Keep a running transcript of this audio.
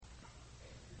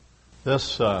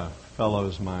This fellow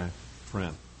is my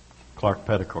friend, Clark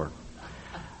Petticord.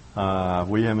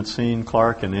 We haven't seen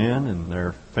Clark and Ann and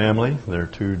their family, their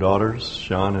two daughters,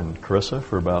 Sean and Carissa,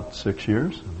 for about 6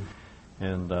 years.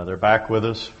 And they're back with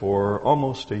us for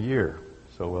almost a year.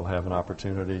 So we'll have an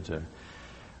opportunity to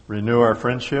renew our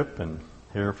friendship and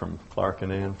hear from Clark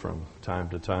and Ann from time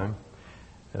to time.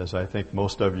 As I think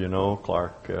most of you know,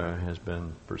 Clark has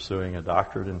been pursuing a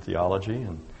doctorate in theology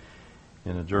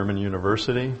in a German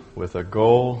university with a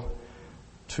goal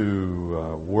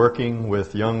to working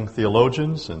with young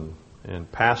theologians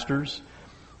and pastors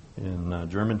in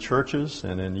German churches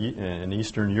and in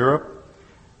Eastern Europe.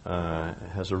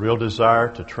 Has a real desire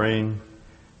to train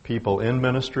people in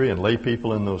ministry and lay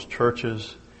people in those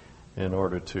churches in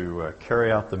order to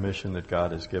carry out the mission that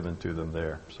God has given to them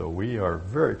there. So we are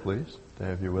very pleased to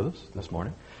have you with us this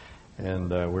morning, and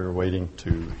we're waiting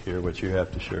to hear what you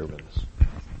have to share with us.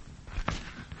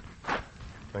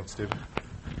 Thanks, David.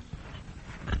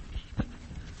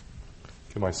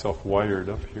 Get myself wired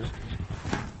up here.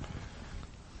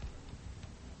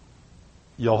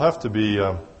 You'll have to be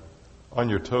on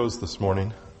your toes this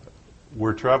morning.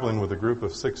 We're traveling with a group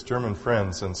of 6 German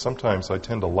friends, and sometimes I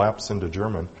tend to lapse into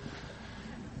German.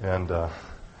 And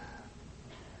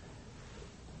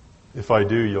if I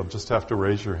do, you'll just have to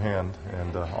raise your hand,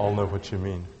 and I'll know what you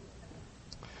mean.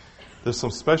 There's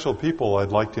some special people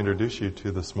I'd like to introduce you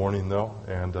to this morning, though,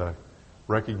 and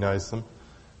recognize them.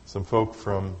 Some folk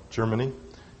from Germany.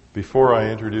 Before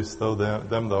I introduce them,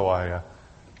 though,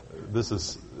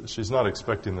 she's not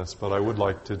expecting this, but I would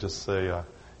like to just say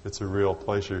it's a real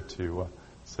pleasure to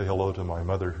say hello to my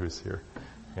mother who's here.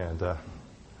 And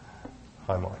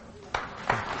hi, Mom.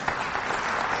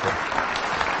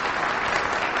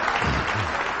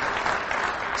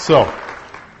 So,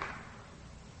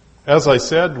 as I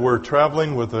said, we're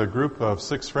traveling with a group of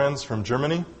 6 friends from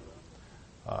Germany.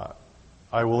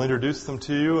 I will introduce them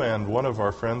to you, and one of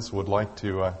our friends would like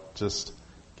to just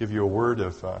give you a word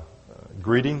of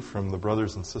greeting from the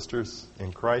brothers and sisters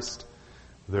in Christ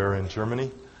there in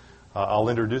Germany. I'll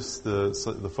introduce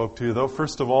the folk to you, though.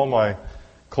 First of all, my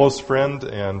close friend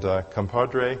and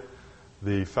compadre,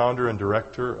 the founder and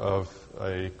director of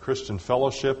a Christian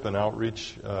fellowship and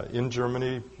outreach in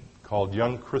Germany called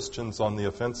Young Christians on the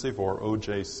Offensive, or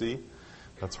OJC.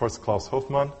 That's Horst Klaus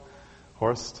Hofmann.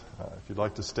 Horst, if you'd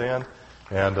like to stand.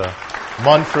 And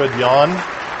Manfred Jahn.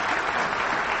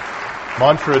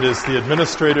 Manfred is the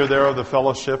administrator there of the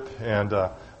fellowship, and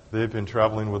they've been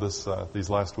traveling with us these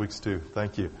last weeks too.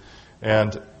 Thank you.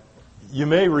 And you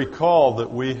may recall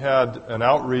that we had an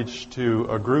outreach to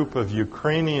a group of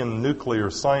Ukrainian nuclear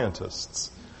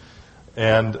scientists.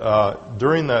 And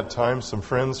during that time, some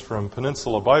friends from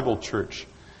Peninsula Bible Church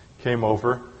came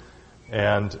over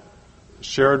and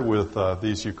shared with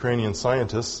these Ukrainian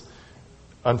scientists.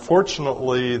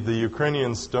 Unfortunately, the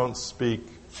Ukrainians don't speak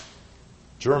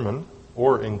German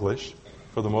or English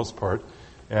for the most part,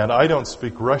 and I don't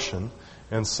speak Russian.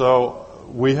 And so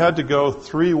we had to go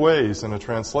 3 ways in a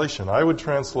translation. I would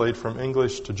translate from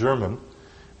English to German,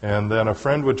 and then a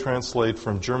friend would translate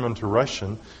from German to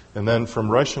Russian, and then from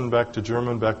Russian back to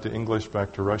German, back to English,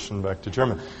 back to Russian, back to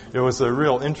German. It was a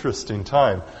real interesting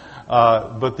time.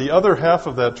 But the other half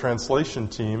of that translation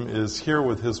team is here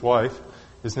with his wife.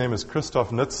 His name is Christoph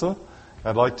Nitze.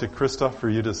 I'd like to, Christoph, for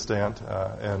you to stand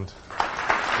and...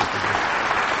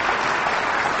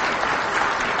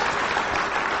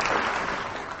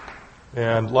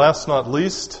 And last not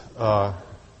least, a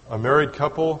married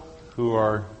couple who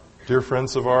are dear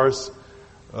friends of ours,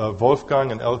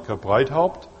 Wolfgang and Elke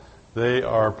Breithaupt. They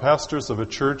are pastors of a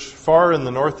church far in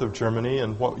the north of Germany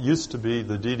in what used to be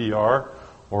the DDR,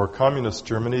 or communist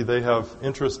Germany. They have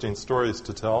interesting stories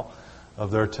to tell of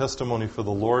their testimony for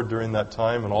the Lord during that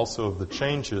time, and also of the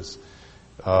changes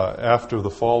after the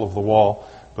fall of the wall.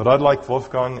 But I'd like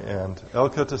Wolfgang and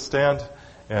Elke to stand,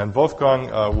 and Wolfgang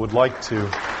would like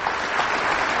to...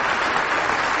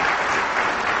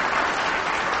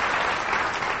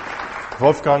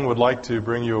 Wolfgang would like to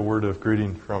bring you a word of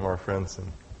greeting from our friends in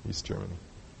East Germany.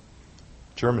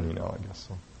 Germany now, I guess.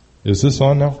 So. Is this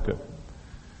on now? Good.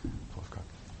 Wolfgang.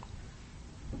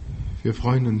 Wir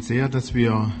freuen uns sehr, dass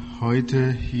wir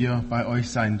heute hier bei euch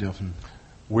sein dürfen.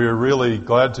 We're really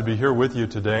glad to be here with you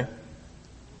today.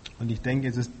 Und ich denke,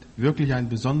 es ist wirklich ein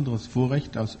besonderes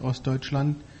Vorrecht, aus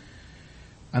Ostdeutschland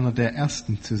einer der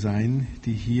ersten zu sein,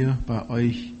 die hier bei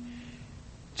euch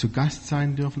zu Gast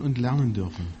sein dürfen und lernen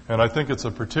dürfen. And I think it's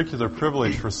a particular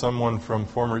privilege for someone from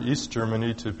former East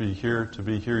Germany to be here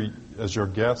as your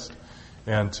guest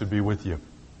and to be with you.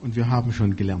 Und wir haben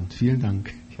schon gelernt. Vielen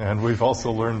Dank. And we've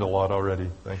also learned a lot already.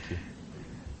 Thank you.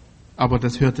 Aber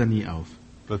das hört ja nie auf.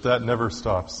 But that never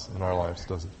stops in our lives,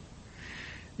 does it?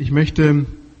 Ich möchte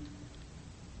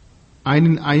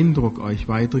einen Eindruck euch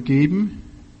weitergeben,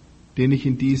 den ich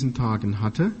in diesen Tagen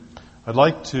hatte. I'd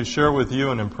like to share with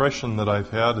you an impression that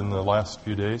I've had in the last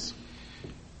few days.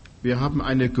 Wir haben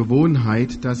eine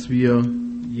Gewohnheit, dass wir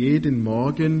jeden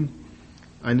Morgen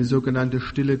eine sogenannte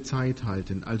stille Zeit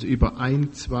halten, also über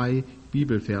 1-2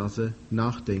 Bibelverse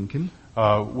nachdenken.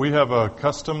 We have a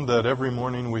custom that every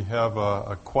morning we have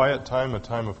a quiet time, a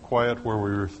time of quiet, where we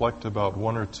reflect about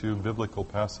 1 or 2 biblical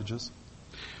passages.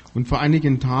 Und vor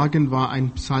einigen Tagen war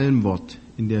ein Psalmwort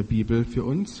in der Bibel für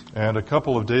uns. And a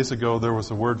couple of days ago there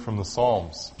was a word from the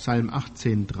Psalms. Psalm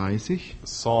 18,30.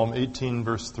 Psalm 18,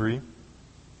 verse 3.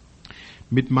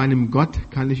 Mit meinem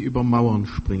Gott kann ich über Mauern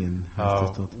springen,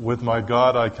 heißt es dort. With my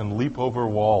God I can leap over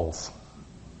walls.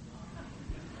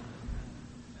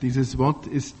 Dieses Wort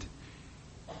ist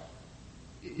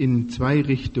in 2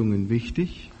 Richtungen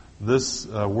wichtig. This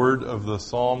word of the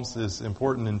Psalms is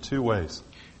important in 2 ways.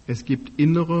 Es gibt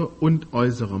innere und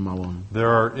äußere Mauern. There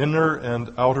are inner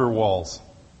and outer walls.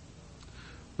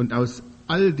 Und aus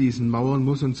all diesen Mauern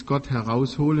muss uns Gott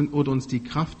herausholen oder uns die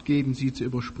Kraft geben, sie zu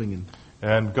überspringen.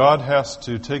 And God has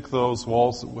to take those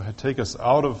walls, take us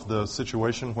out of the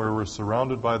situation where we're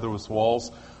surrounded by those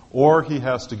walls, or He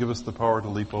has to give us the power to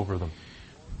leap over them.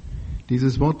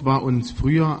 Dieses Wort war uns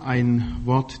früher ein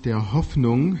Wort der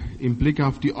Hoffnung im Blick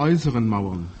auf die äußeren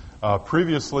Mauern.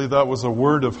 Previously, that was a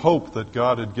word of hope that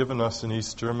God had given us in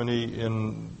East Germany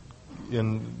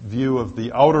in view of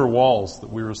the outer walls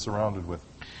that we were surrounded with.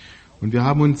 Und wir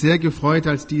haben uns sehr gefreut,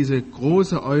 als diese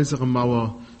große äußere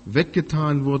Mauer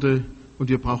weggetan wurde und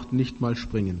wir brauchten nicht mal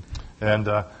springen. And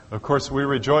of course, we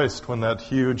rejoiced when that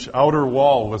huge outer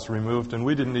wall was removed, and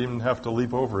we didn't even have to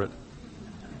leap over it.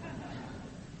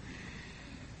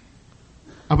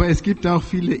 Aber es gibt auch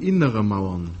viele innere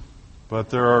Mauern. But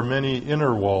there are many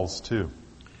inner walls too.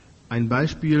 Ein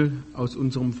Beispiel aus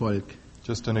unserem Volk.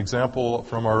 Just an example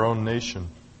from our own nation.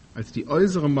 Als die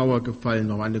äußere Mauer gefallen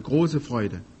war, war eine große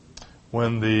Freude.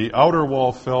 When the outer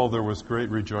wall fell, there was great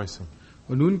rejoicing.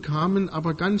 Und nun kamen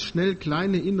aber ganz schnell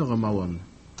kleine innere Mauern.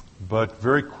 But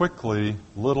very quickly,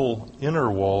 little inner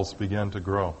walls began to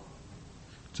grow.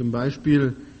 Zum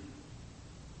Beispiel,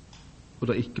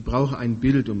 oder ich gebrauche ein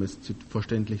Bild, um es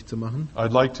verständlich zu machen.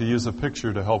 I'd like to use a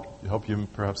picture to help you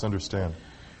perhaps understand.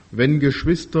 Wenn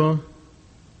Geschwister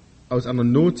aus einer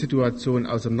Notsituation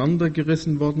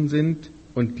auseinandergerissen worden sind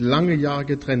und lange Jahre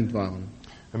getrennt waren.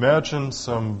 Imagine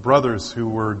some brothers who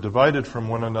were divided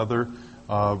from one another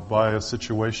by a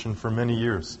situation for many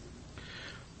years.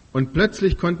 Und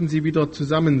plötzlich konnten sie wieder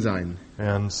zusammen sein.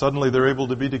 And suddenly they're able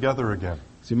to be together again.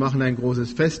 Sie machen ein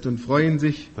großes Fest und freuen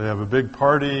sich. They have a big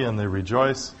party and they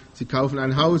rejoice. Sie kaufen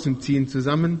ein Haus und ziehen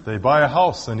zusammen. They buy a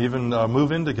house and even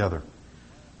move in together.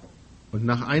 Und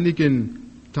nach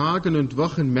einigen Tagen und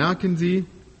Wochen merken sie,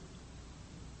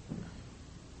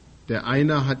 der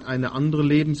eine hat eine andere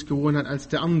Lebensgewohnheit als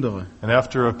der andere. And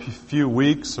after a few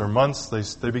weeks or months,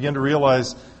 they begin to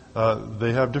realize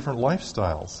they have different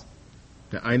lifestyles.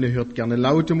 Der eine hört gerne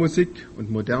laute Musik und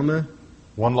moderne.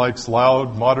 One likes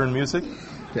loud, modern music.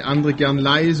 Der andere gern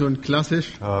leise und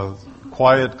klassisch.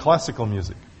 Quiet, classical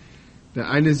music. Der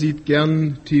eine sieht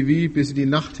gern TV bis in die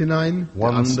Nacht hinein. Der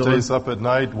One andere stays up at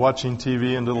night watching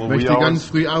TV until the wee möchte ganz hours.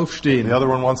 früh aufstehen. The other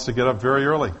one wants to get up very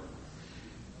early.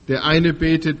 Der eine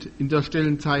betet in der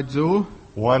stillen Zeit so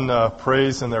One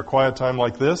prays in their quiet time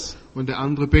like this. und der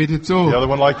andere betet The so. other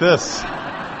one like this.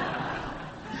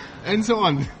 And so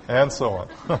on. And so on.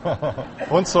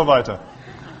 Und so weiter.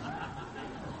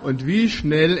 Und wie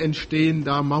schnell entstehen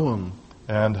da Mauern?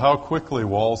 And how quickly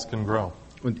walls can grow.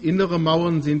 Und innere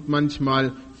Mauern sind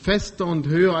manchmal fester und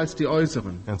höher als die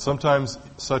äußeren. And sometimes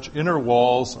such inner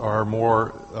walls are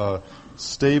more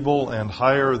stable and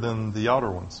higher than the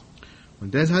outer ones.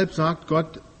 Und deshalb sagt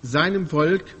Gott seinem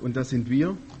Volk, und das sind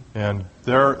wir, And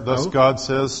thus Auch. God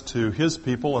says to His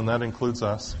people, and that includes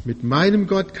us, mit meinem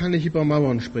Gott kann ich über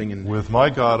Mauern springen. with my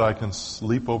God I can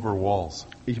leap over walls.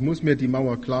 Ich muss mir die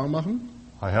Mauer klar machen.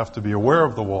 I have to be aware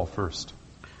of the wall first.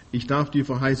 Ich darf die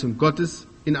Verheißung Gottes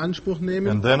in Anspruch nehmen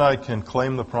And then I can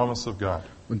claim the promise of God.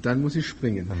 und dann muss ich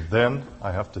springen. And then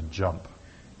I have to jump.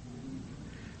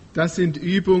 Das sind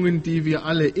Übungen, die wir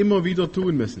alle immer wieder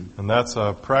tun müssen. And that's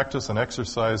a practice, an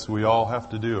exercise we all have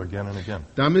to do again and again.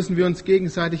 Da müssen wir uns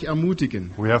gegenseitig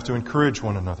ermutigen. We have to encourage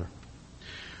one another.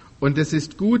 Und es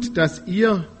ist gut, dass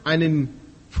ihr einen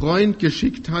Freund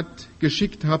geschickt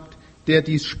habt, der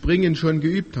dies Springen schon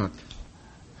geübt hat.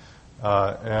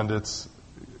 And it's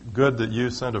good that you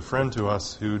sent a friend to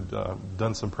us who'd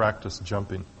done some practice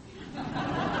jumping.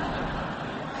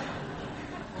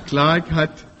 Clark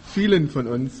hat vielen von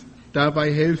uns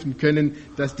dabei helfen können,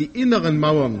 dass die inneren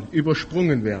Mauern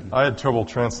übersprungen werden. I had trouble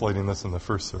translating this in the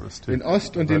first service too. In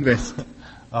Ost und in West.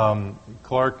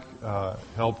 Clark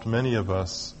helped many of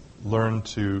us learn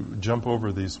to jump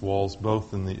over these walls,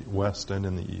 both in the west and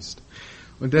in the east.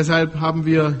 Und deshalb haben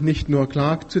wir nicht nur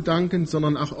Clark zu danken,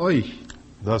 sondern auch euch.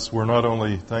 Thus, we're not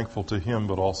only thankful to him,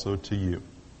 but also to you.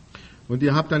 Und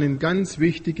ihr habt einen ganz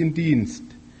wichtigen Dienst,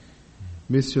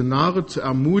 Missionare zu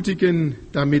ermutigen,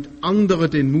 damit andere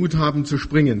den Mut haben zu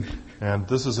springen. And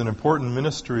this is an important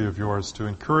ministry of yours, to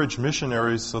encourage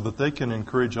missionaries so that they can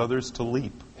encourage others to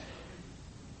leap.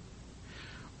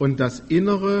 Und dass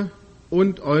innere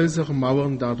und äußere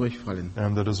Mauern dadurch fallen.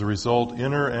 And that as a result,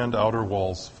 inner and outer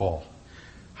walls fall.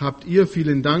 Habt ihr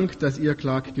vielen Dank, dass ihr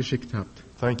Clark geschickt habt.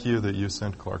 Thank you that you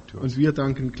sent Clark to us. Und wir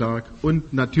danken Clark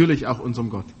und natürlich auch unserem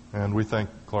Gott. And we thank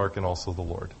Clark and also the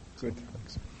Lord. Gut.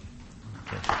 Thanks.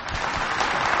 Okay.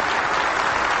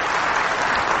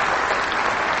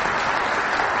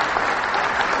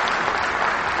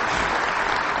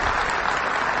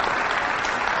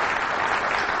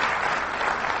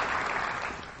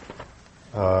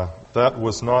 That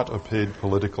was not a paid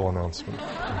political announcement.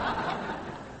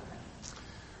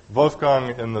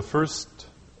 Wolfgang, in the first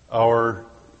hour,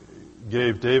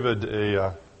 gave David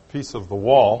a piece of the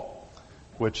wall,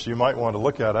 which you might want to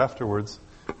look at afterwards.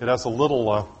 It has a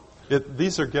little...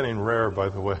 these are getting rare, by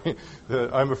the way.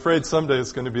 I'm afraid someday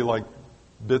it's going to be like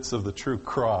bits of the true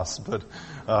cross, but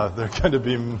they're going to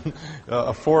be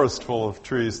a forest full of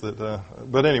trees.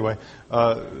 But anyway,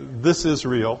 this is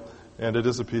real, and it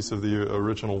is a piece of the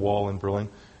original wall in Berlin.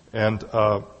 And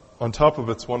on top of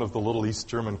it's one of the little East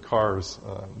German cars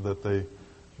that they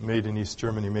made in East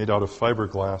Germany, made out of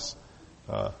fiberglass.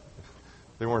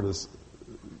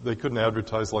 They couldn't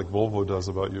advertise like Volvo does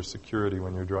about your security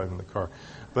when you're driving the car.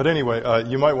 But anyway,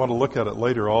 you might want to look at it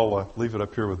later. I'll leave it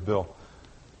up here with Bill.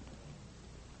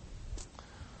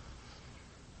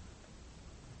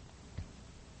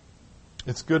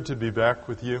 It's good to be back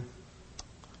with you.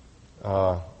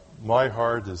 My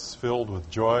heart is filled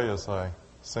with joy as I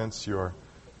sense your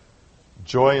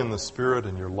joy in the Spirit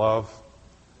and your love,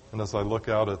 and as I look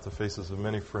out at the faces of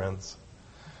many friends.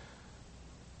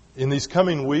 In these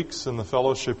coming weeks in the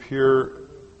fellowship here,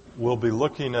 we'll be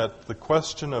looking at the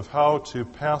question of how to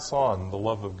pass on the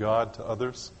love of God to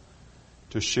others,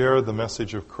 to share the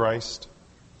message of Christ.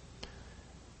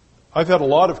 I've had a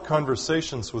lot of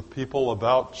conversations with people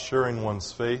about sharing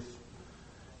one's faith,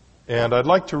 and I'd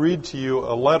like to read to you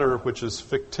a letter which is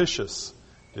fictitious.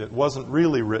 It wasn't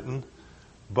really written,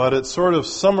 but it sort of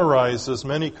summarizes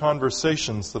many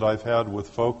conversations that I've had with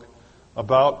folk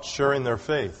about sharing their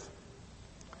faith.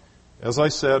 As I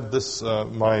said, this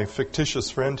my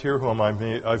fictitious friend here, whom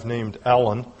I've named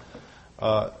Alan,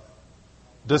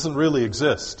 doesn't really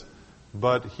exist.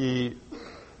 But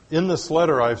in this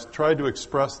letter, I've tried to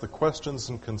express the questions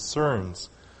and concerns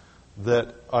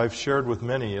that I've shared with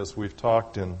many as we've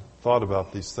talked and thought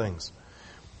about these things.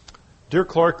 Dear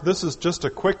Clark, this is just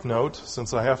a quick note,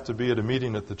 since I have to be at a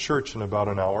meeting at the church in about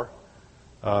an hour,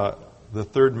 the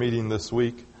third meeting this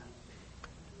week.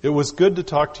 It was good to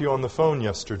talk to you on the phone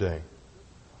yesterday.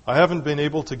 I haven't been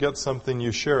able to get something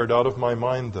you shared out of my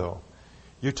mind, though.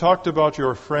 You talked about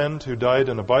your friend who died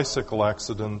in a bicycle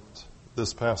accident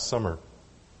this past summer.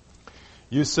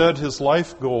 You said his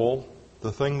life goal,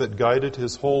 the thing that guided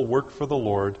his whole work for the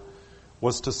Lord,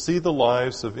 was to see the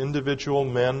lives of individual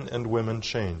men and women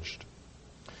changed.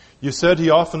 You said he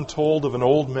often told of an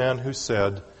old man who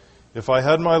said, "If I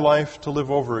had my life to live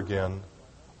over again,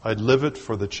 I'd live it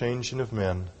for the changing of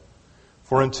men.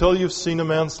 For until you've seen a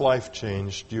man's life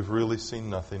changed, you've really seen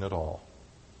nothing at all."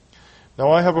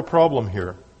 Now I have a problem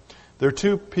here. There are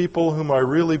two people whom I've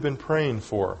really been praying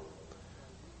for,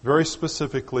 very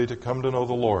specifically to come to know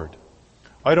the Lord.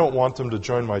 I don't want them to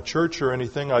join my church or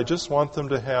anything. I just want them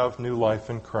to have new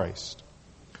life in Christ.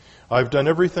 I've done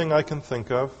everything I can think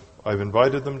of. I've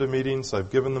invited them to meetings.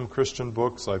 I've given them Christian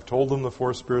books. I've told them the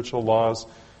 4 spiritual laws,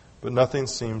 but nothing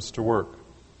seems to work.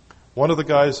 One of the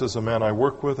guys is a man I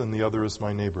work with, and the other is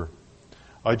my neighbor.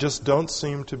 I just don't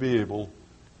seem to be able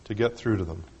to get through to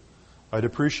them. I'd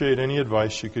appreciate any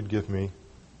advice you could give me.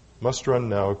 Must run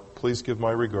now. Please give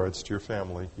my regards to your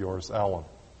family. Yours, Alan.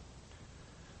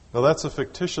 Now that's a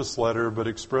fictitious letter, but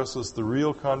expresses the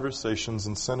real conversations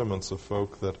and sentiments of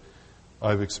folk that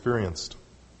I've experienced.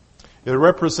 It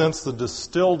represents the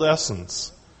distilled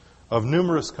essence of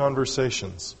numerous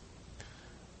conversations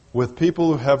with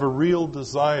people who have a real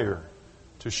desire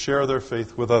to share their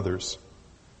faith with others,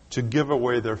 to give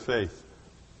away their faith.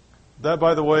 That,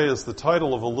 by the way, is the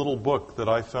title of a little book that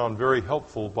I found very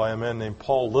helpful by a man named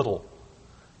Paul Little,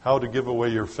 How to Give Away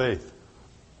Your Faith.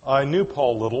 I knew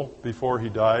Paul Little before he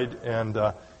died, and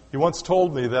he once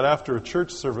told me that after a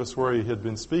church service where he had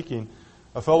been speaking,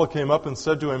 a fellow came up and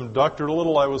said to him, "Dr.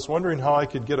 Little, I was wondering how I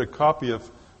could get a copy of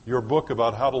your book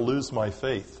about how to lose my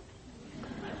faith."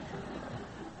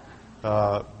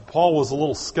 Paul was a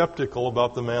little skeptical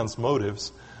about the man's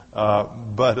motives,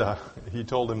 but he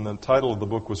told him the title of the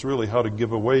book was really How to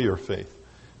Give Away Your Faith,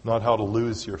 not How to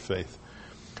Lose Your Faith.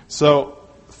 So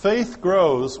faith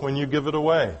grows when you give it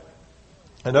away.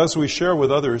 And as we share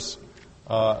with others,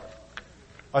 I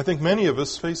think many of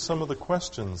us face some of the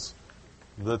questions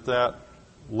that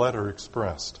letter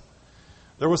expressed.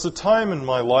 There was a time in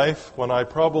my life when I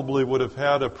probably would have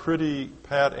had a pretty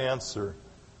pat answer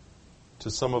to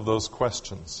some of those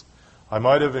questions. I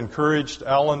might have encouraged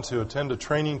Alan to attend a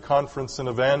training conference in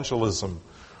evangelism,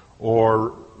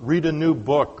 or read a new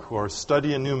book, or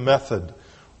study a new method,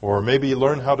 or maybe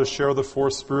learn how to share the 4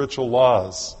 spiritual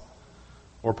laws,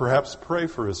 or perhaps pray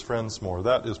for his friends more.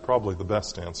 That is probably the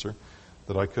best answer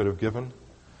that I could have given.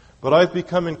 But I've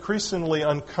become increasingly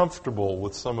uncomfortable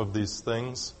with some of these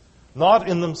things, not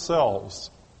in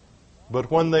themselves, but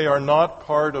when they are not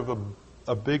part of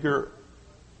a bigger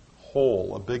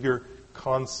whole, a bigger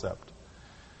concept.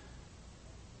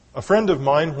 A friend of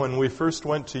mine, when we first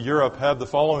went to Europe, had the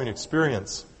following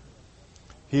experience.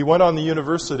 He went on the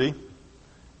university,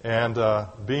 and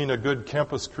being a good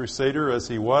campus crusader as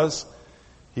he was,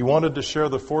 he wanted to share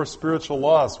the 4 spiritual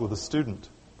laws with a student.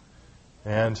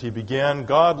 And he began,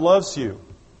 "God loves you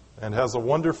and has a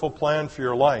wonderful plan for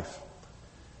your life."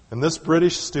 And this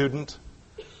British student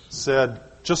said,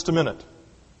 "Just a minute.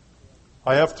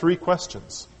 I have 3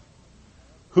 questions.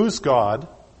 Who's God?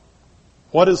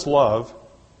 What is love?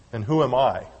 And who am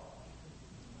I?"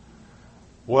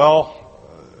 Well,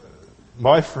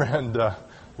 my friend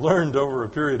learned over a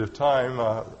period of time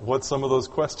what some of those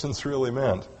questions really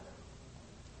meant.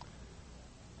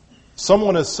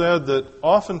 Someone has said that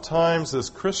oftentimes as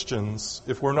Christians,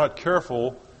 if we're not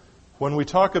careful, when we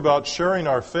talk about sharing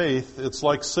our faith, it's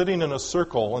like sitting in a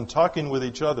circle and talking with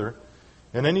each other,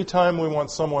 and any time we want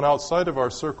someone outside of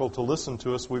our circle to listen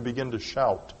to us, we begin to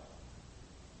shout.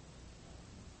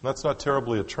 That's not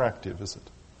terribly attractive, is it?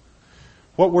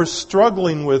 What we're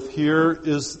struggling with here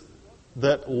is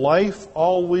that life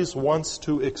always wants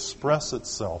to express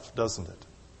itself, doesn't it?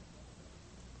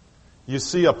 You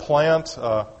see a plant.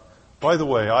 By the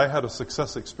way, I had a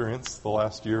success experience the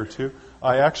last year or two.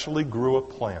 I actually grew a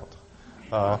plant.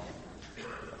 I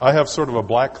have sort of a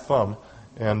black thumb,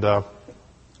 and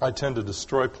I tend to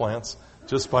destroy plants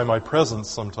just by my presence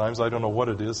sometimes. I don't know what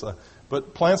it is.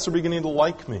 But plants are beginning to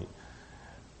like me.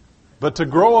 But to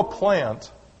grow a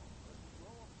plant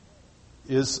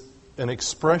is an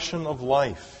expression of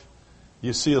life.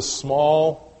 You see a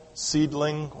small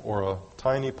seedling or a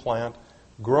tiny plant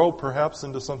grow perhaps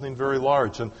into something very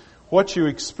large. And what you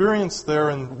experience there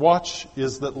and watch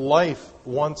is that life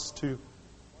wants to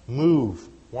move,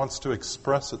 wants to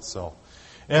express itself.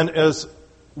 And as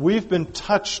we've been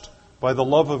touched by the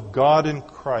love of God in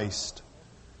Christ,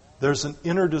 there's an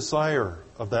inner desire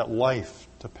of that life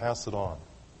to pass it on.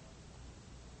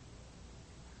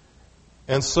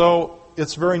 And so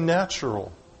it's very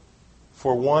natural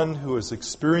for one who has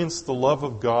experienced the love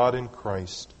of God in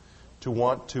Christ to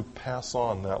want to pass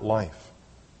on that life.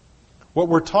 What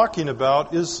we're talking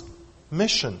about is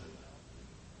mission.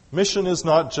 Mission is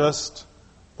not just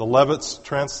the Levitts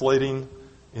translating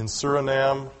in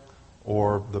Suriname,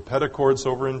 or the Petticords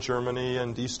over in Germany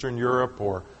and Eastern Europe,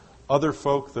 or other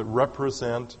folk that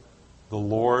represent the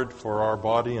Lord for our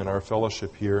body and our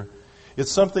fellowship here.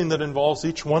 It's something that involves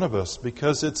each one of us,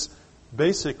 because it's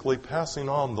basically passing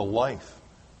on the life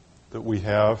that we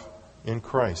have in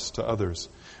Christ to others.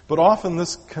 But often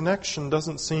this connection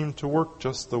doesn't seem to work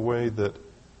just the way that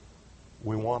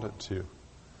we want it to.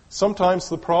 Sometimes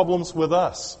the problem's with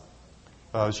us.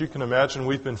 As you can imagine,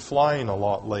 we've been flying a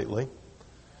lot lately.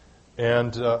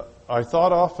 And I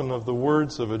thought often of the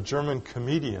words of a German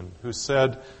comedian who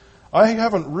said, "I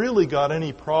haven't really got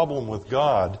any problem with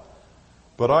God,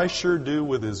 but I sure do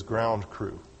with his ground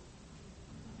crew."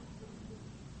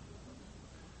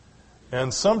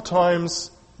 And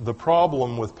sometimes the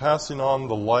problem with passing on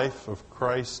the life of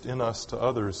Christ in us to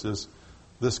others is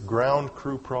this ground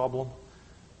crew problem.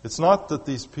 It's not that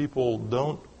these people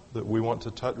that we want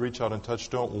to reach out and touch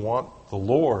don't want the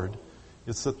Lord.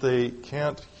 It's that they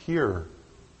can't hear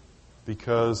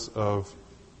because of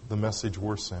the message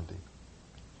we're sending.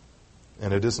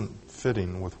 And it isn't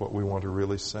fitting with what we want to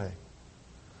really say.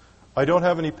 I don't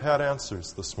have any pat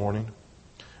answers this morning.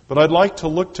 But I'd like to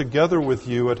look together with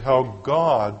you at how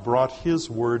God brought His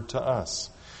Word to us.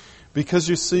 Because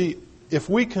you see, if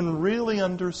we can really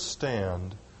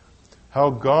understand how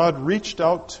God reached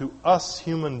out to us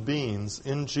human beings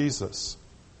in Jesus,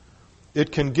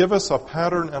 it can give us a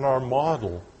pattern and our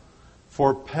model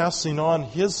for passing on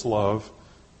His love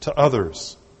to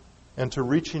others and to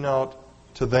reaching out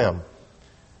to them.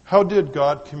 How did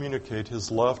God communicate His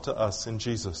love to us in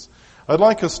Jesus? I'd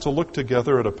like us to look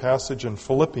together at a passage in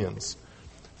Philippians.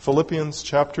 Philippians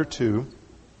chapter 2,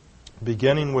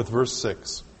 beginning with verse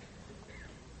 6.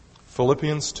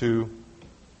 Philippians 2,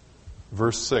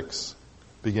 verse 6,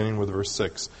 beginning with verse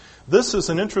 6. This is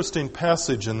an interesting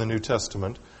passage in the New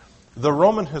Testament. The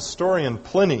Roman historian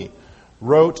Pliny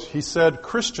wrote, he said,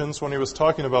 Christians, when he was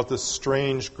talking about this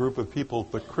strange group of people,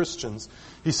 the Christians,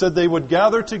 he said they would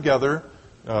gather together,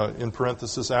 in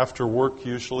parenthesis, after work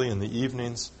usually in the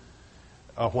evenings,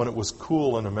 when it was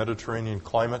cool in a Mediterranean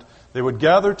climate. They would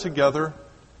gather together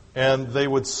and they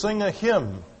would sing a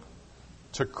hymn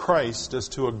to Christ as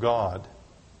to a God.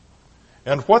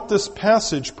 And what this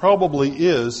passage probably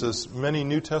is, as many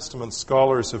New Testament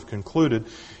scholars have concluded,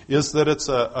 is that it's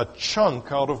a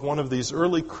chunk out of one of these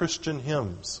early Christian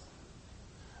hymns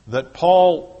that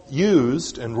Paul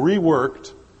used and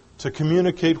reworked to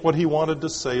communicate what he wanted to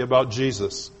say about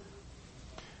Jesus.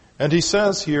 And he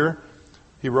says here,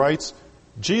 he writes,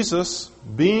 Jesus,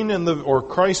 Christ being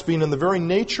in the very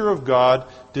nature of God,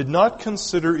 did not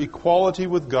consider equality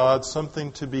with God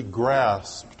something to be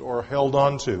grasped or held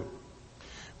onto,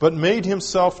 but made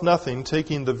himself nothing,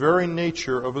 taking the very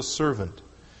nature of a servant,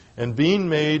 and being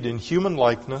made in human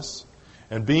likeness,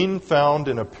 and being found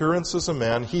in appearance as a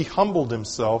man, he humbled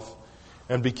himself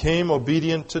and became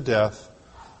obedient to death,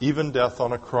 even death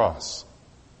on a cross.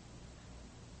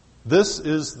 This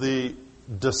is the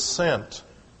descent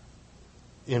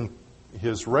in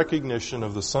his recognition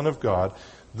of the Son of God.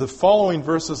 The following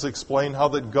verses explain how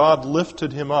that God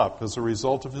lifted him up as a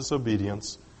result of his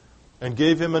obedience and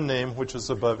gave him a name which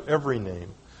is above every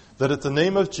name, that at the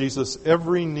name of Jesus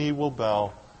every knee will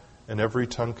bow and every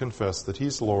tongue confess that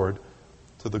He's Lord,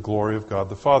 to the glory of God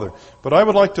the Father. But I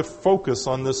would like to focus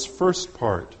on this first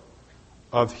part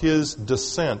of His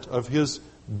descent, of His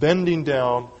bending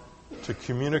down to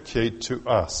communicate to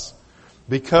us.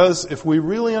 Because if we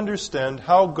really understand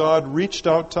how God reached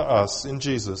out to us in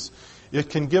Jesus, it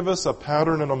can give us a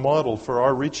pattern and a model for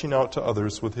our reaching out to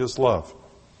others with His love.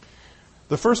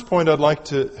 The first point I'd like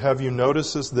to have you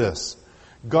notice is this.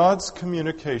 God's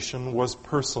communication was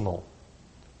personal.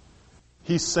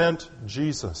 He sent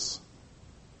Jesus.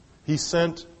 He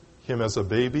sent Him as a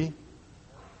baby.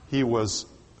 He was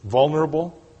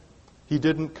vulnerable. He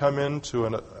didn't come into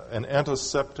an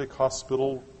antiseptic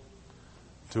hospital,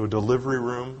 to a delivery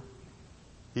room.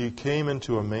 He came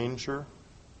into a manger,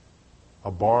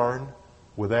 a barn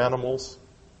with animals,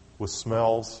 with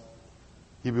smells.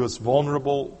 He was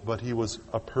vulnerable, but He was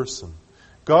a person.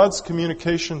 God's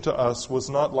communication to us was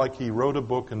not like He wrote a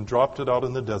book and dropped it out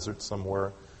in the desert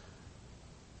somewhere.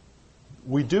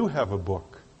 We do have a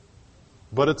book,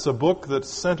 but it's a book that's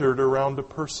centered around a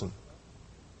person.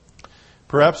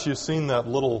 Perhaps you've seen that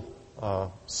little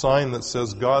sign that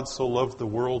says, God so loved the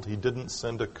world, He didn't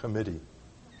send a committee.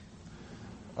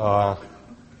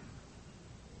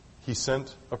 He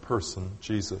sent a person,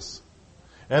 Jesus.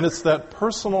 And it's that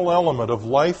personal element of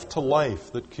life to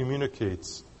life that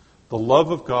communicates the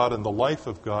love of God and the life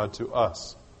of God to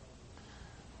us.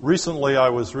 Recently I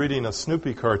was reading a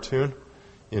Snoopy cartoon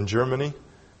in Germany,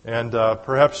 and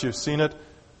perhaps you've seen it.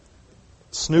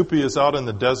 Snoopy is out in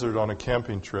the desert on a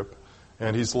camping trip,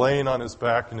 and he's laying on his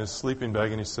back in his sleeping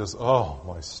bag, and he says, "Oh,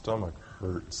 my stomach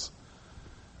hurts."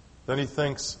 Then he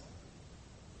thinks,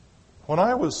 when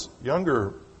I was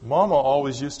younger, Mama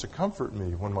always used to comfort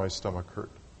me when my stomach hurt.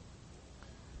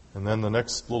 And then the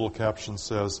next little caption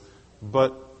says,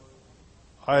 but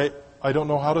I don't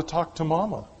know how to talk to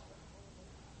Mama.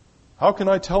 How can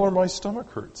I tell her my stomach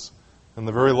hurts? And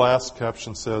the very last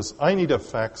caption says, I need a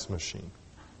fax machine.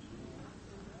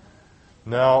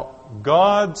 Now,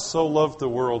 God so loved the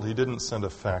world, He didn't send a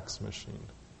fax machine.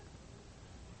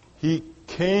 He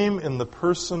came in the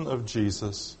person of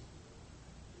Jesus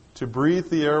to breathe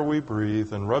the air we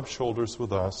breathe and rub shoulders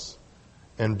with us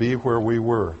and be where we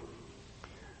were.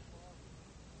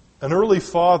 An early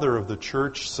father of the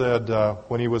church said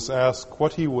when he was asked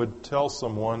what he would tell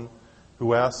someone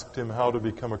who asked him how to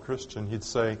become a Christian, he'd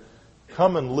say,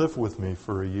 "Come and live with me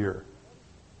for a year."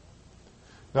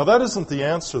 Now that isn't the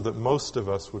answer that most of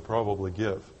us would probably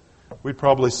give. We'd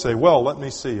probably say, well, let me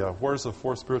see, where's a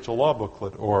For Spiritual Law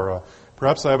booklet? Or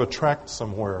perhaps I have a tract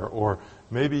somewhere. Or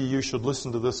maybe you should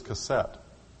listen to this cassette.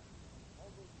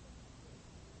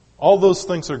 All those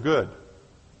things are good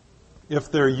if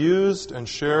they're used and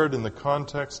shared in the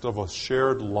context of a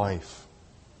shared life.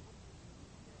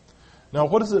 Now,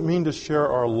 what does it mean to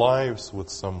share our lives with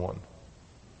someone?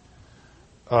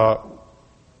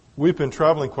 We've been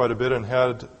traveling quite a bit and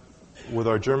had, with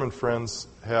our German friends,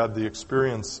 had the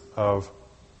experience of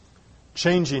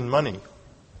changing money.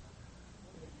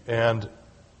 And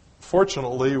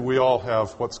fortunately, we all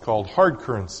have what's called hard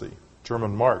currency,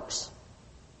 German marks.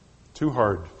 Too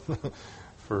hard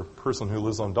for a person who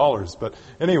lives on dollars. But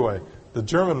anyway, the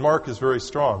German mark is very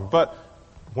strong. But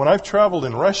when I've traveled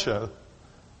in Russia,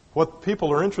 what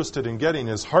people are interested in getting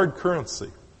is hard currency.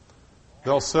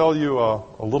 They'll sell you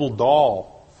a little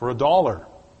doll for $1.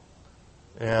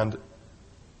 And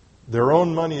their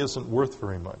own money isn't worth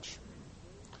very much.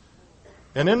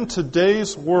 And in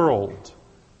today's world,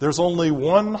 there's only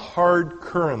one hard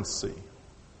currency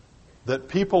that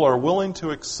people are willing to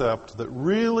accept that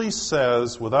really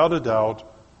says, without a doubt,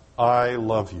 I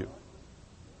love you.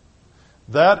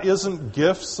 That isn't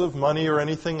gifts of money or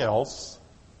anything else.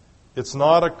 It's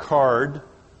not a card.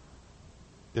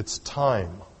 It's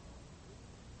time.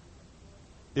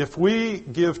 If we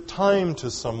give time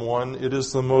to someone, it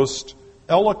is the most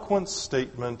eloquent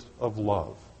statement of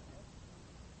love.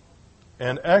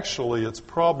 And actually, it's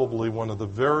probably one of the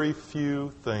very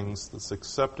few things that's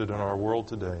accepted in our world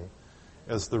today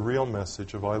as the real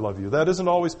message of I love you. That isn't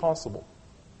always possible.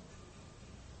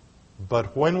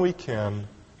 But when we can,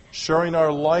 sharing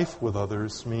our life with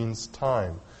others means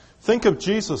time. Think of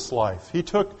Jesus' life. He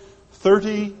took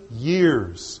 30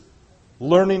 years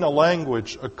learning a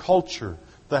language, a culture,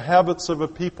 the habits of a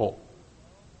people.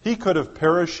 He could have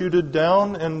parachuted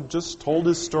down and just told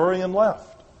his story and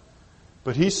left.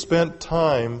 But he spent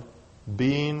time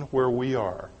being where we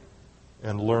are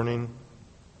and learning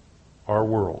our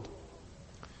world.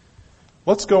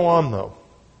 Let's go on, though.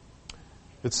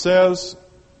 It says,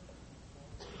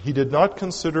 he did not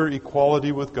consider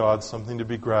equality with God something to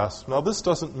be grasped. Now, this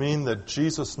doesn't mean that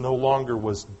Jesus no longer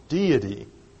was deity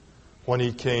when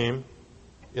he came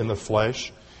in the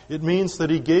flesh. It means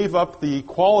that he gave up the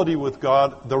equality with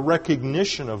God, the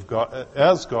recognition of God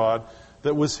as God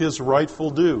that was his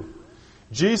rightful due.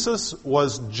 Jesus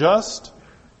was just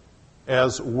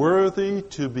as worthy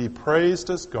to be praised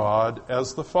as God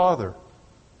as the Father.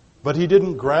 But he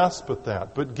didn't grasp at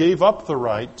that, but gave up the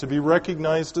right to be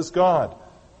recognized as God.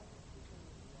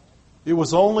 It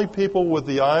was only people with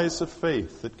the eyes of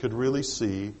faith that could really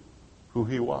see who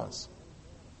he was.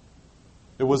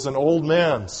 It was an old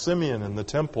man, Simeon, in the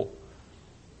temple,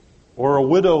 or a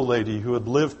widow lady who had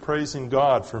lived praising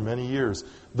God for many years.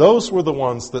 Those were the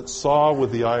ones that saw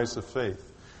with the eyes of faith.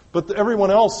 But everyone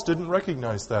else didn't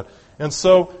recognize that. And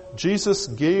so Jesus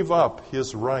gave up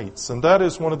his rights. And that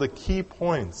is one of the key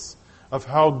points of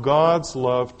how God's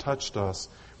love touched us,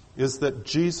 is that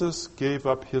Jesus gave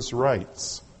up his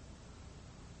rights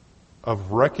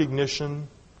of recognition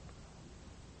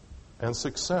and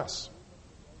success.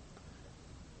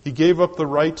 He gave up the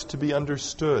right to be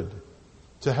understood,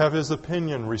 to have his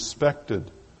opinion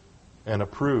respected and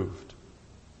approved.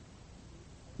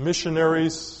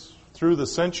 Missionaries through the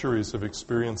centuries have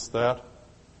experienced that.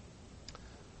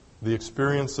 The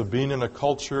experience of being in a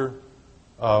culture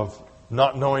of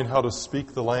not knowing how to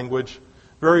speak the language.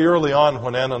 Very early on,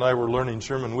 when Ann and I were learning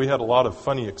German, we had a lot of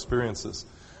funny experiences.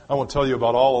 I won't tell you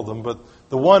about all of them, but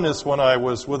the one is when I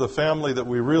was with a family that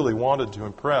we really wanted to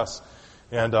impress.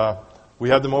 And we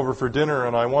had them over for dinner,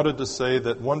 and I wanted to say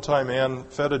that one time Ann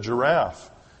fed a giraffe.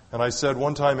 And I said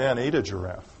one time Ann ate a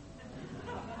giraffe.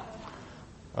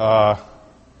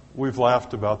 We've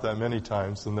laughed about that many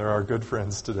times, and they're our good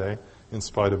friends today, in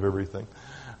spite of everything.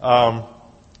 Are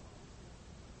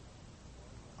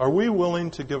we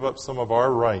willing to give up some of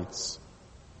our rights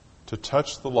to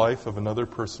touch the life of another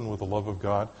person with the love of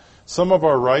God? Some of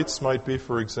our rights might be,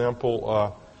 for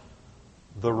example,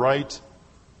 the right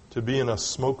to be in a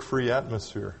smoke-free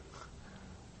atmosphere.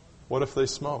 What if they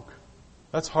smoke?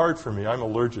 That's hard for me. I'm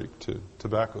allergic to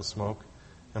tobacco smoke.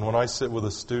 And when I sit with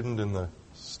a student in the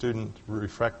student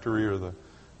refectory or the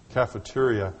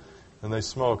cafeteria and they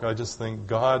smoke, I just think,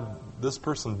 God, this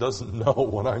person doesn't know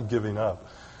what I'm giving up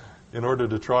in order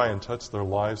to try and touch their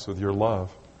lives with your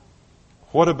love.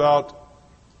 What about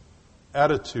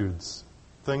attitudes,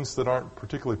 things that aren't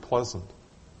particularly pleasant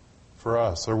for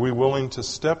us? Are we willing to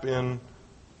step in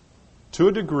to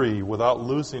a degree without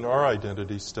losing our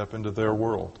identity, step into their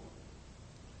world?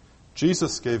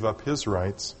 Jesus gave up his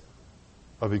rights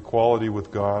of equality with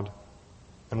God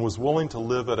and was willing to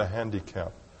live at a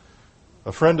handicap.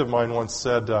 A friend of mine once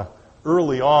said,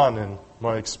 early on in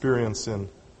my experience in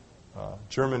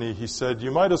Germany, he said,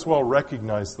 you might as well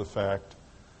recognize the fact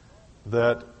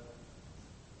that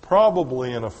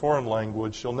probably in a foreign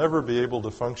language you'll never be able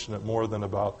to function at more than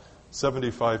about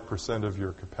 75% of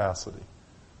your capacity.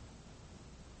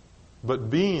 But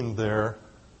being there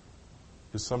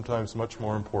is sometimes much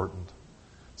more important.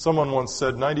 Someone once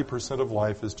said 90% of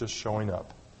life is just showing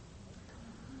up.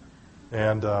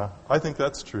 And I think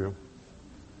that's true.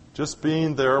 Just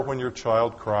being there when your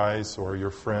child cries, or your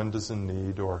friend is in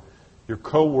need, or your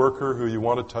co-worker who you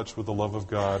want to touch with the love of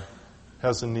God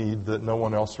has a need that no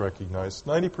one else recognizes.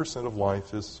 90% of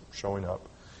life is showing up.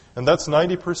 And that's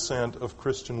 90% of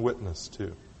Christian witness,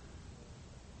 too.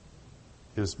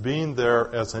 Is being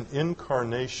there as an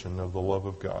incarnation of the love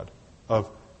of God, of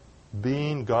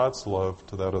being God's love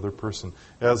to that other person.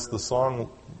 As the song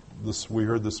we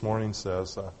heard this morning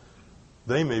says,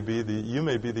 you may be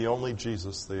the only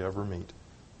Jesus they ever meet,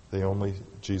 the only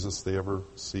Jesus they ever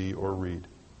see or read.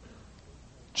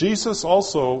 Jesus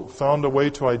also found a way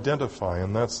to identify,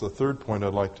 and that's the third point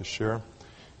I'd like to share.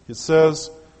 It says,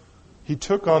 He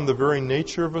took on the very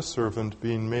nature of a servant,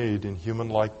 being made in human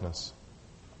likeness.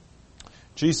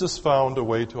 Jesus found a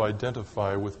way to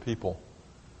identify with people,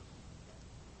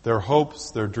 their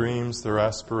hopes, their dreams, their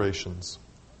aspirations.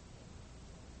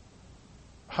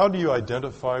 How do you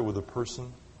identify with a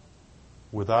person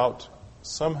without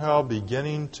somehow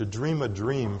beginning to dream a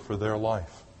dream for their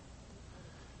life?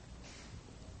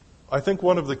 I think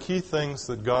one of the key things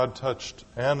that God touched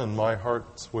Anne and my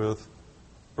hearts with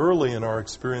early in our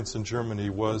experience in Germany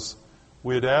was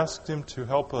we had asked him to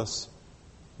help us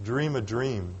dream a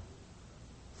dream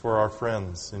for our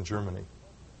friends in Germany.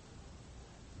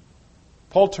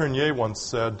 Paul Tournier once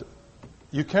said,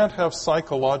 you can't have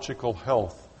psychological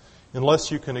health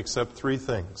unless you can accept three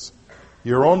things.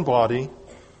 Your own body.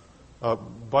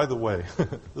 By the way,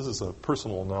 this is a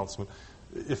personal announcement.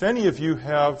 If any of you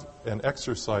have an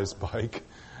exercise bike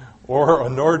or a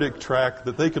Nordic track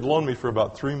that they could loan me for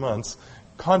about 3 months,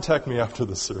 contact me after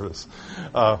the service.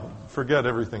 Forget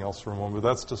everything else for a moment, but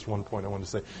that's just one point I want to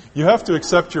say. You have to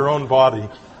accept your own body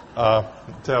to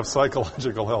have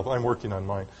psychological health. I'm working on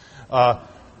mine.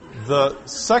 The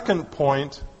second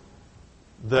point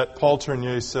that Paul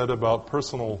Tournier said about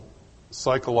personal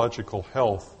psychological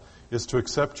health is to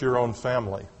accept your own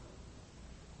family.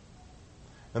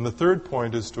 And the third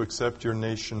point is to accept your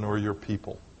nation or your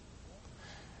people.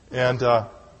 And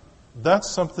that's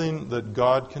something that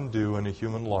God can do in a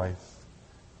human life,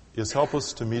 is help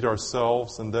us to meet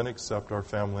ourselves and then accept our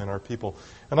family and our people.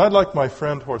 And I'd like my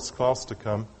friend Horst Klaus to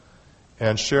come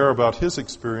and share about his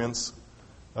experience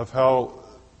of how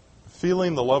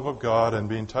feeling the love of God and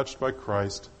being touched by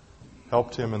Christ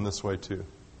helped him in this way too.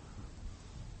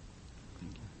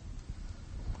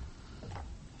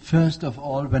 First of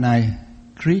all, when I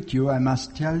greet you, I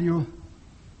must tell you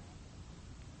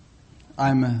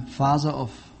I'm a father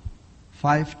of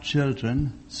 5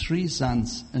 children, 3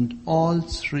 sons, and all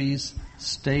 3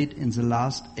 stayed in the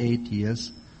last 8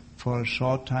 years for a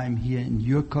short time here in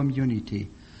your community.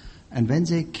 And when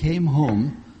they came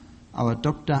home, our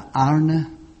Dr.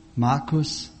 Arne,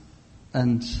 Marcus,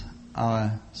 and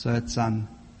our third son,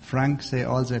 Frank, they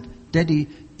all said, Daddy,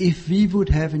 if we would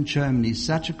have in Germany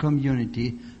such a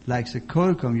community like the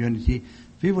Cole community,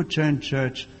 we would join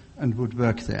church and would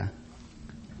work there.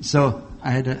 So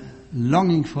I had a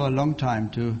longing for a long time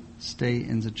to stay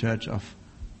in the church of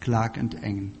Clark and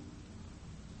Engen.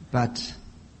 But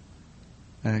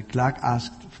Clark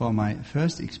asked for my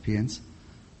first experience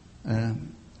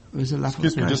with a love of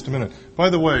Excuse me Christ. just a minute. By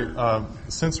the way,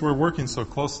 since we're working so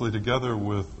closely together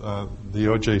with the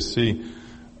OJC,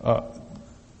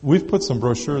 we've put some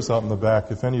brochures out in the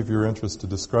back if any of you are interested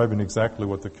describing exactly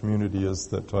what the community is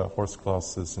that Horst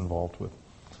Klaus is involved with.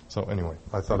 So anyway,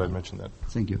 I thought I'd mention that.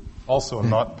 Thank you. Also a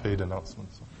not paid announcement.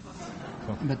 So.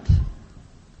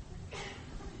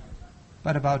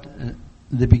 But about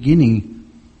the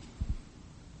beginning,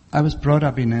 I was brought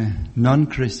up in a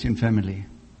non-Christian family.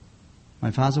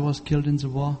 My father was killed in the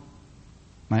war.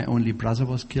 My only brother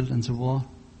was killed in the war.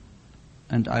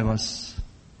 And I was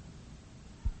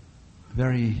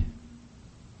very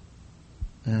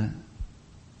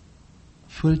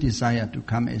full desire to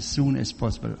come as soon as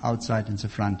possible outside in the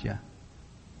frontier.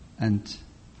 And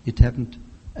it happened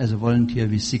as a volunteer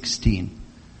with 16.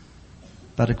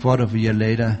 But a quarter of a year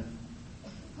later,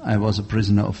 I was a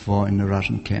prisoner of war in a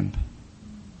Russian camp.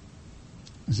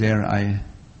 There I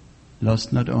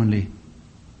lost not only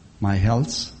my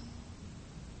health,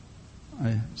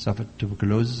 I suffered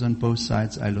tuberculosis on both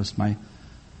sides, I lost my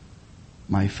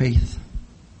faith.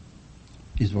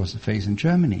 It was a faith in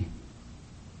Germany.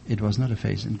 It was not a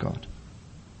faith in God.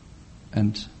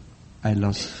 And I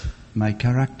lost my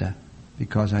character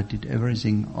because I did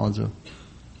everything, also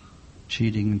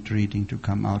cheating and treating to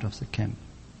come out of the camp.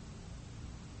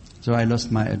 So I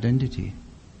lost my identity.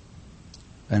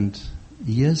 And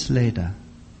years later,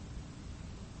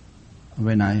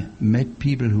 when I met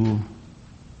people who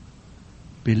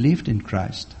believed in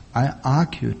Christ, I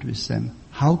argued with them.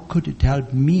 How could it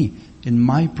help me in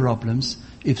my problems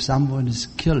if someone is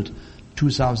killed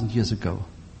 2,000 years ago?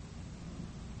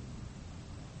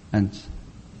 And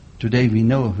today we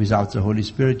know without the Holy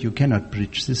Spirit you cannot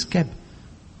bridge this gap.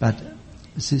 But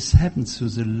this happens through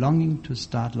the longing to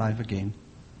start life again.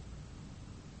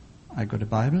 I got a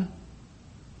Bible,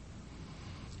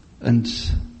 and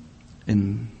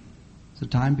in the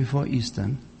time before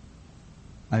Easter,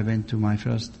 I went to my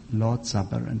first Lord's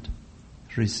Supper and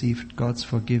received God's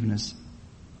forgiveness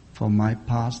for my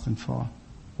past and for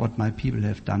what my people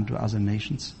have done to other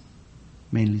nations,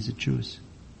 mainly the Jews.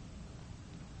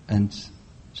 And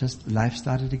just life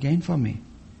started again for me.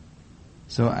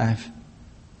 So I've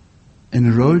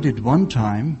enrolled it one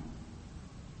time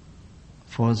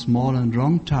for a small and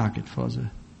wrong target for the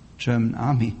German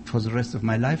army for the rest of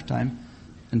my lifetime,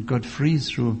 and got free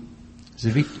through the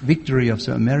victory of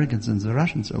the Americans and the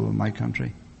Russians over my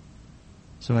country.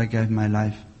 So I gave my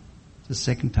life the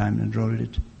second time and enrolled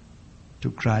it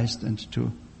to Christ and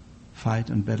to fight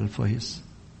and battle for His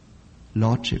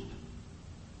Lordship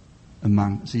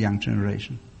among the young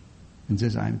generation. And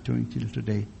this I'm doing till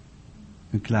today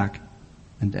in Clark,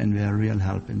 and we are real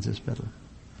help in this battle.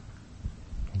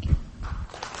 Thank you.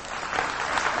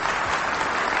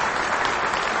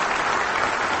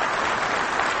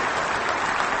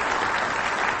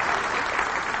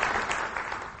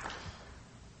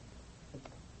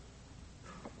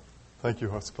 Thank you,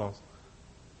 Hans Klaus.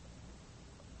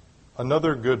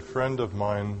 Another good friend of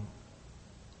mine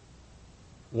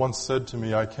once said to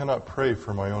me, I cannot pray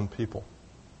for my own people.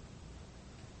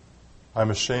 I'm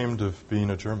ashamed of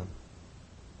being a German.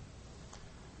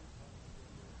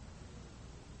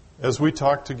 As we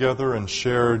talked together and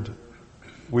shared,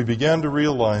 we began to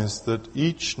realize that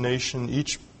each nation,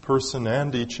 each person,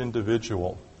 and each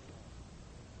individual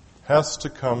has to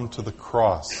come to the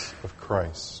cross of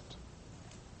Christ.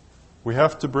 We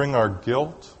have to bring our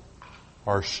guilt,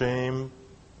 our shame,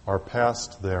 our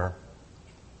past there.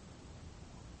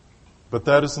 But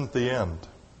that isn't the end.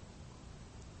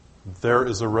 There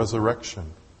is a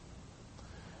resurrection.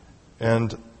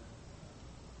 And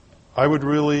I would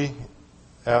really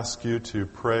ask you to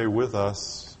pray with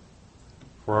us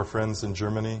for our friends in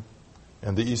Germany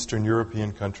and the Eastern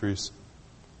European countries,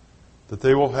 that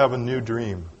they will have a new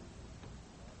dream,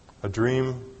 a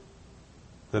dream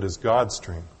that is God's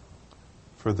dream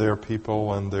for their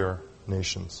people and their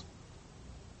nations.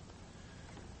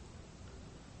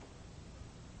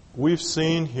 We've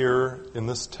seen here in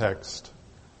this text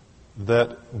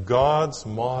that God's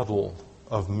model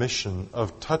of mission,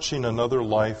 of touching another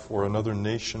life or another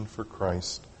nation for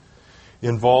Christ,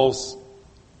 involves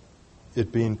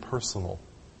it being personal,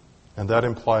 and that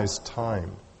implies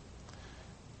time.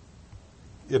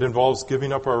 It involves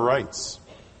giving up our rights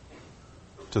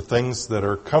to things that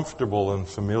are comfortable and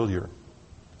familiar.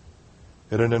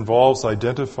 It involves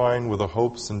identifying with the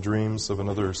hopes and dreams of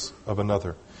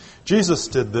another. Jesus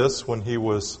did this when He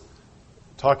was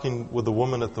talking with the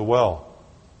woman at the well.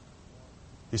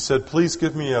 He said, please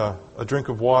give me a drink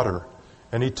of water.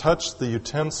 And He touched the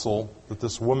utensil that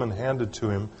this woman handed to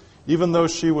Him, even though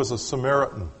she was a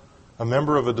Samaritan, a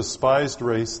member of a despised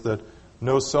race that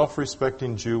no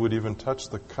self-respecting Jew would even touch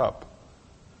the cup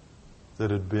that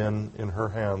had been in her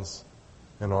hands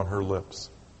and on her lips.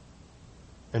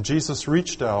 And Jesus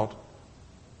reached out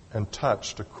and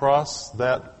touched across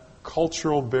that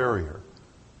cultural barrier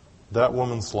that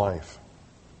woman's life.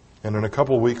 And in a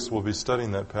couple of weeks we'll be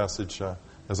studying that passage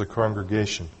as a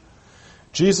congregation.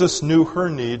 Jesus knew her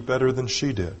need better than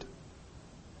she did.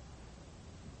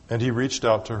 And He reached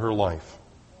out to her life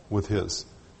with His.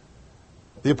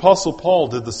 The Apostle Paul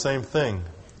did the same thing.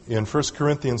 In 1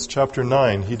 Corinthians chapter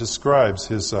 9, he describes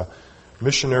his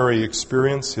missionary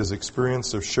experience, his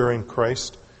experience of sharing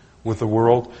Christ with the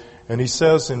world. And he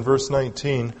says in verse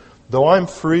 19, though I'm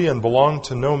free and belong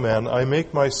to no man, I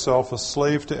make myself a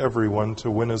slave to everyone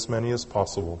to win as many as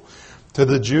possible. To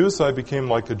the Jews I became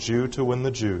like a Jew to win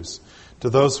the Jews. To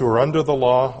those who are under the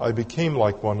law, I became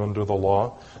like one under the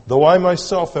law, though I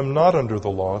myself am not under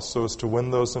the law, so as to win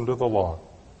those under the law.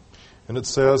 And it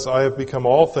says, I have become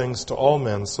all things to all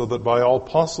men, so that by all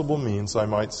possible means I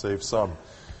might save some.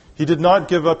 He did not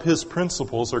give up his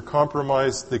principles or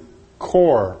compromise the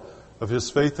core of his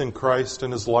faith in Christ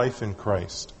and his life in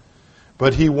Christ.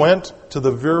 But he went to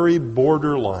the very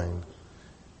borderline,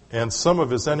 and some of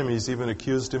his enemies even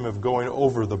accused him of going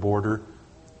over the border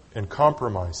and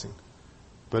compromising.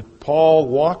 But Paul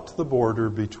walked the border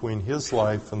between his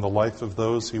life and the life of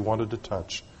those he wanted to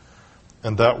touch.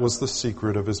 And that was the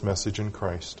secret of his message in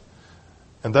Christ.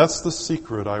 And that's the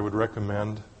secret I would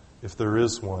recommend, if there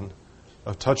is one,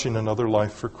 of touching another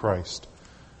life for Christ,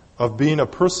 of being a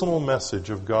personal message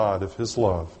of God, of His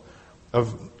love,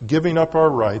 of giving up our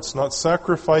rights, not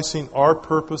sacrificing our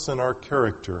purpose and our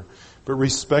character, but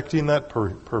respecting that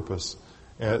purpose,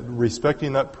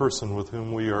 respecting that person with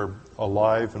whom we are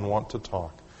alive and want to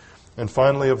talk. And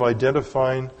finally, of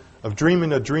identifying, of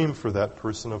dreaming a dream for that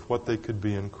person of what they could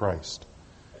be in Christ.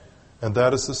 And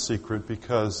that is the secret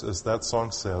because, as that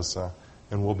song says,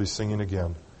 and we'll be singing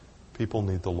again, people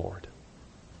need the Lord.